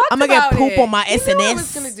 poop. we talked I'm gonna about get poop it. on my You knew I SNS.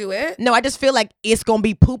 was gonna do it. No, I just feel like it's gonna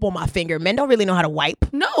be poop on my finger. Men don't really know how to wipe.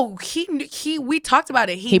 No, we talked about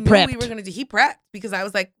it. He knew prepped. we were gonna do. He prepped because I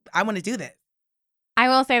was like, I want to do this. I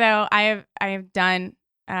will say though, I have done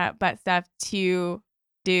butt stuff to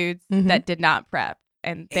dudes Mhm. that did not prep,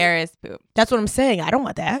 and there is poop. That's what I'm saying. I don't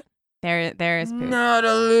want that. There is poop.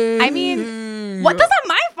 Natalie. I mean, What? That's not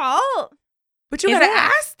my fault. But you Is gotta it?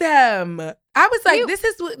 ask them. I was like, You- this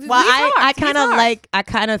is what. Well, we I talked. kind of I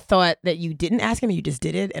kind of thought that you didn't ask him, you just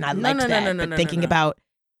did it, and I No, liked no, no, that. no, no, But no, thinking no. about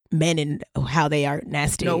men and how they are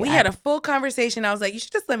nasty. No, we had a full conversation. I was like, you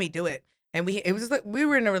should just let me do it. And it was just like we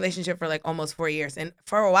were in a relationship for like almost 4 years, and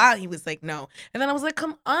for a while he was like, no, and then I was like,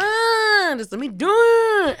 come on, just let me do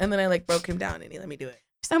it. And then I like broke him down, and he let me do it.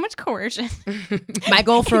 So much coercion my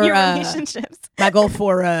goal for in your relationships. my goal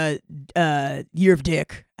for year of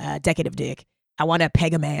dick, decade of dick. I want to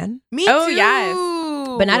peg a man, Me Oh, too. yes.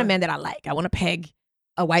 but not a man that I like. I want to peg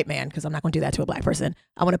a white man because I'm not going to do that to a black person.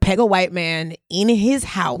 I want to peg a white man in his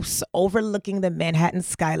house overlooking the Manhattan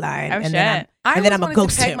skyline. Oh, and shit. then I And then always I'ma wanted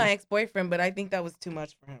ghost to peg him. my ex-boyfriend, but I think that was too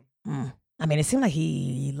much for him. I mean, it seemed like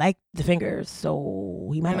he liked the fingers, so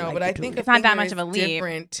he might I have know, liked but I it too. think It's not that finger much is of a leap.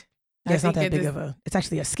 Different. It's I not think that big it of a. It's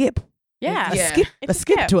actually a skip. Yeah. A Yeah. skip. It's A a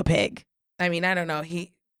skip skip. to a peg. I mean, I don't know.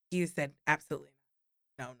 He said absolutely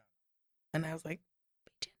no, and I was like,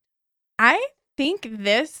 I think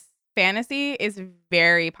this fantasy is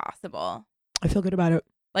very possible. I feel good about it.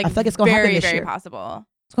 Like, I feel like it's gonna happen very, this very year. possible.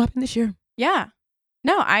 It's gonna happen this year. Yeah.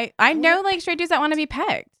 No, I know like straight dudes that want to be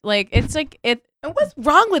pegged. Like it's like it. and what's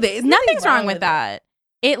wrong with it? Is Nothing's wrong with that.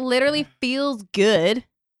 It literally feels good.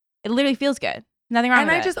 It literally feels good. Nothing wrong And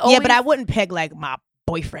with I it. just always, Yeah, but I wouldn't peg like my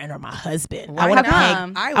boyfriend or my husband. Why I want to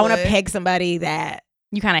not? peg. I want to peg somebody that.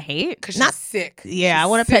 You kind of hate. because not- not sick. Yeah, I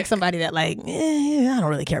want to peg somebody that like. I don't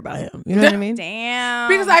really care about him. You know what I mean? Damn.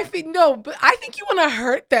 Because I feel no, but I think you want to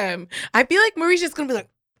hurt them. I feel like Marie's just gonna be like,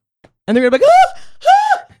 And they're gonna be like,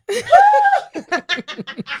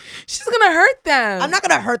 she's gonna hurt them. I'm not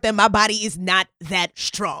gonna hurt them. My body is not that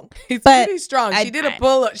strong. It's but pretty strong. I- She did a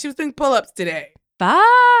pull up. She was doing pull ups today. Fuck.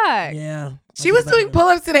 Yeah. She was doing pull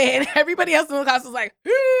ups today, and everybody else in the class was like,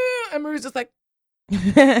 and Marie's just like,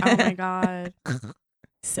 Oh my god.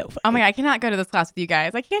 So funny. Oh my god. I cannot go to this class with you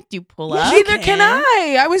guys. I can't do pull ups. You neither can can.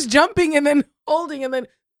 I. I was jumping and then holding and then.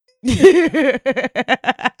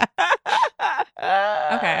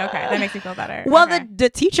 Okay. That makes me feel better. Well, Okay. the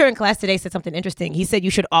teacher in class today said something interesting. He said you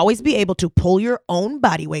should always be able to pull your own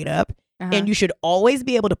body weight up, Uh-huh. and you should always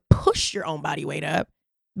be able to push your own body weight up,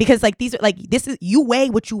 because like these are like this is you weigh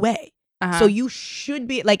what you weigh, Uh-huh. so you should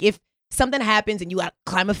be like if something happens and you got to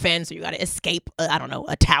climb a fence or you got to escape I don't know,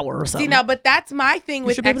 a tower or something. See, now, but that's my thing You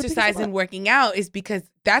with should be able to pick exercise yourself and up. working out is because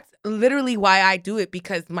that's literally why I do it.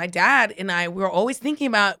 Because my dad and I, we're always thinking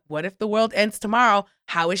about what if the world ends tomorrow?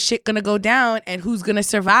 How is shit gonna go down and who's gonna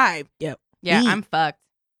survive? yeah, Eat. I'm fucked.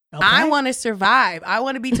 Okay? I want to survive. I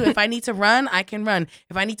want to be if I need to run, I can run.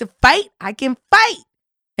 If I need to fight, I can fight.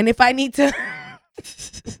 And if I need to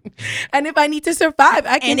and if I need to survive,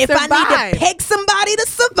 I can and if survive. I need to peg somebody to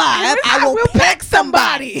survive, I will peg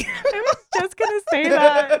somebody. I was just gonna say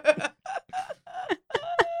that.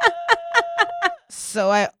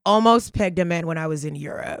 So I almost pegged a man when I was in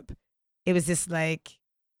Europe. It was this like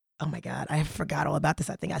oh my God, I forgot all about this.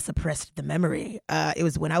 I think I suppressed the memory. It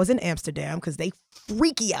was when I was in Amsterdam because they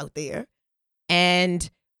freaky out there. And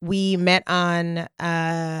we met on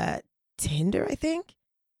Tinder, I think.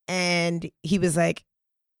 And he was like,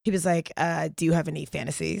 do you have any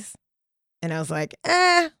fantasies? And I was like,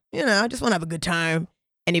 I just want to have a good time.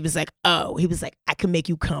 And he was like, I can make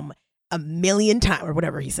you come 1,000,000 times or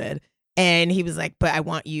whatever he said. And he was like, but I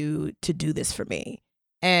want you to do this for me.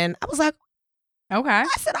 And I was like, okay. I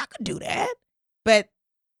said I could do that. But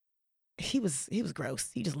he was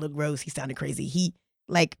gross. He just looked gross. He sounded crazy. He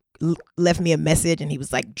like left me a message and he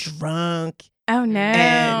was like drunk. Oh no.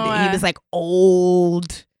 And he was like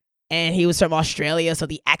old and he was from Australia. So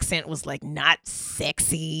the accent was like not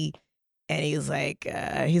sexy. And he was like,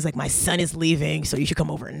 my son is leaving, so you should come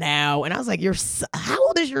over now. And I was like, how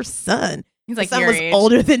old is your son? He's like, his son was age.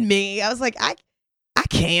 older than me. I was like, I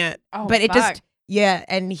can't. Oh, but it fuck. just, yeah.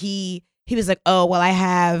 And he was like, oh, well, I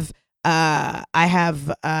have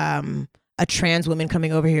a trans woman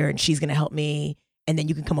coming over here and she's going to help me. And then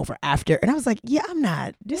you can come over after. And I was like, yeah, I'm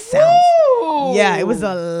not. This sounds, yeah, it was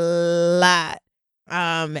a lot.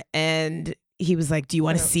 And he was like, do you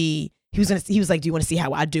want to see, he was like, do you want to see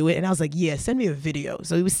how I do it? And I was like, yeah, send me a video.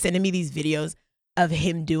 So he was sending me these videos of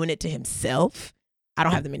him doing it to himself. I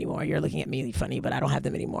don't have them anymore. You're looking at me funny, but I don't have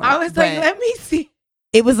them anymore. I was like, let me see.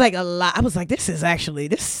 It was like a lot. I was like, this is actually,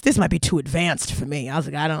 this might be too advanced for me. I was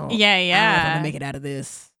like, I don't know if I'm going to make it out of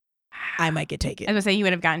this. I might get taken. I was going to say you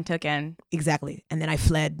would have gotten taken. Exactly. And then I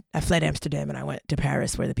fled Amsterdam and I went to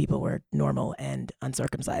Paris where the people were normal and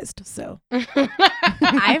uncircumcised. So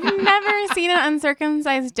I've never seen an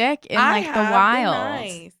uncircumcised dick in like the wild.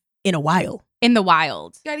 Nice. In a while. In the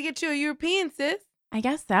wild. Got to get you a European, sis. I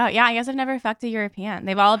guess so. Yeah, I guess I've never fucked a European.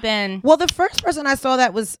 They've all been. Well, the first person I saw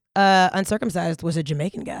that was uncircumcised was a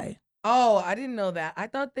Jamaican guy. Oh, I didn't know that. I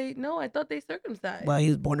thought they circumcised. Well, he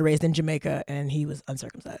was born and raised in Jamaica and he was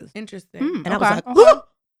uncircumcised. Interesting. And I was like, oh.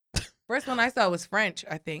 First one I saw was French,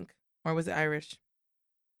 I think. Or was it Irish?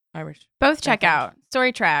 Irish. Both check out.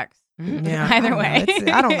 Story tracks. Yeah, Either way.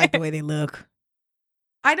 I don't like the way they look.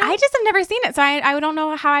 I just have never seen it, so I don't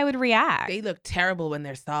know how I would react. They look terrible when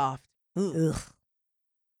they're soft. Ugh.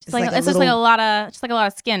 It's just like a lot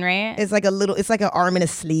of skin, right? It's like an arm and a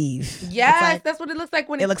sleeve. Yes, like, that's what it looks like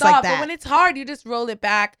when it's looks soft. like that. But when it's hard, you just roll it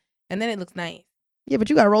back and then it looks nice. Yeah, but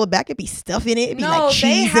you gotta roll it back. It'd be stuff in it. It'd be No, like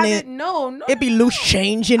cheese in it. No. It'd be loose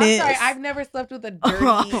change in I'm it. sorry, I've never slept with a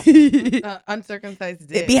dirty, uncircumcised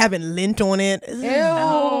dick. It'd be having lint on it. Ew.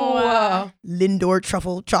 Lindor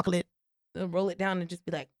truffle chocolate. Roll it down and just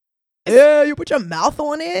be like, Yeah, you put your mouth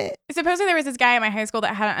on it. Supposedly there was this guy at my high school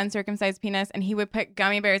that had an uncircumcised penis and he would put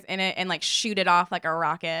gummy bears in it and like shoot it off like a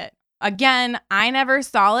rocket. Again, I never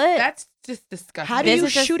saw it. that's just disgusting. How do you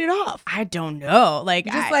shoot it off? I don't know. Like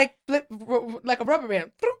Just like flip like a rubber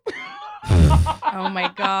band. oh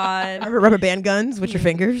my God. Remember rubber band guns with your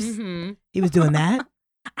fingers? Mm-hmm. He was doing that?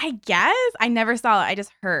 I guess I never saw it. I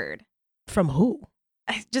just heard. From who?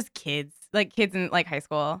 Just kids. Like kids in like high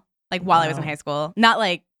school. Like while I was in high school. Not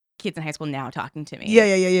like kids in high school now talking to me.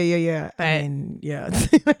 Yeah. But I mean, yeah.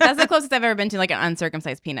 that's the closest I've ever been to like an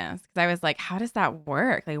uncircumcised penis. Because I was like, how does that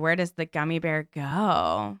work? Like, where does the gummy bear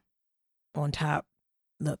go? On top.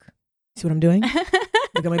 Look. See what I'm doing?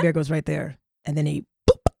 The gummy bear goes right there. And then he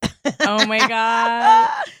boop. Oh my God.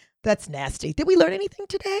 That's nasty. Did we learn anything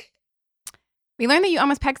today? We learned that you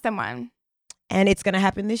almost pegged someone. And it's going to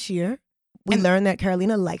happen this year. We learned that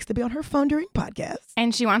Carolina likes to be on her phone during podcasts.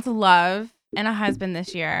 And she wants love and a husband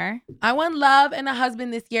this year. I want love and a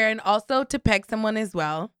husband this year and also to peg someone as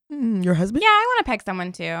well. Your husband? Yeah, I want to peg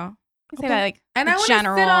someone too. I say that like and I want to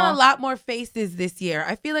general. sit on a lot more faces this year.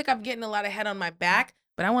 I feel like I'm getting a lot of head on my back,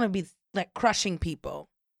 but I want to be like crushing people.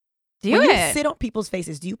 Do when it. you sit on people's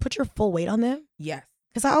faces, do you put your full weight on them? Yes.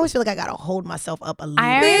 Because I always feel like I got to hold myself up a little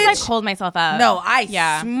I always bit. like hold myself up. No, I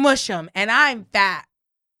smush them and I'm fat.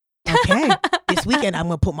 Okay. This weekend, I'm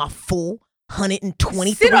going to put my full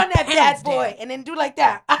 120 Sit on that bad boy and then do like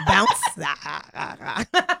that. Bounce.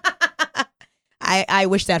 I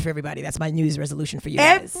wish that for everybody. That's my New Year's resolution for you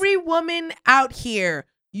guys. Every woman out here,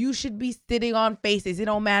 you should be sitting on faces. It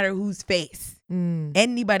don't matter whose face.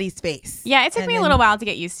 Anybody's face. Yeah, it took me a little while to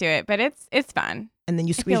get used to it, but it's fun. And then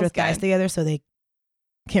you squeeze your thighs together so they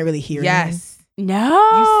can't really hear you. Yes. No.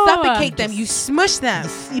 You suffocate them. You smush them.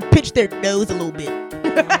 You pitch their nose a little bit.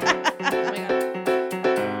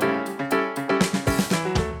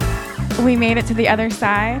 We made it to the other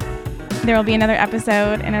side. There will be another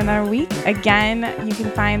episode in another week. Again, you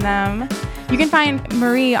can find them. You can find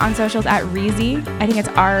Marie on socials at Reezy. I think it's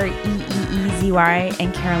REEEZ. ZY,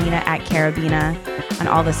 and Carolina at Carabina on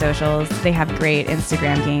all the socials. They have great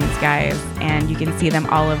Instagram games, guys, and you can see them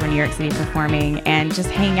all over New York City performing and just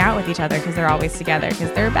hang out with each other because they're always together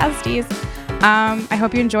because they're besties. I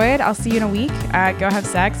hope you enjoyed. I'll see you in a week. Go have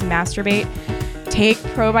sex, masturbate, take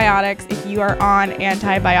probiotics if you are on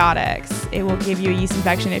antibiotics. It will give you a yeast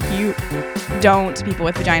infection if you don't, people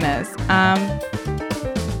with vaginas.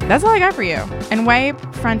 That's all I got for you. And wipe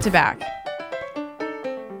front to back.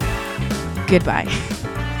 Goodbye.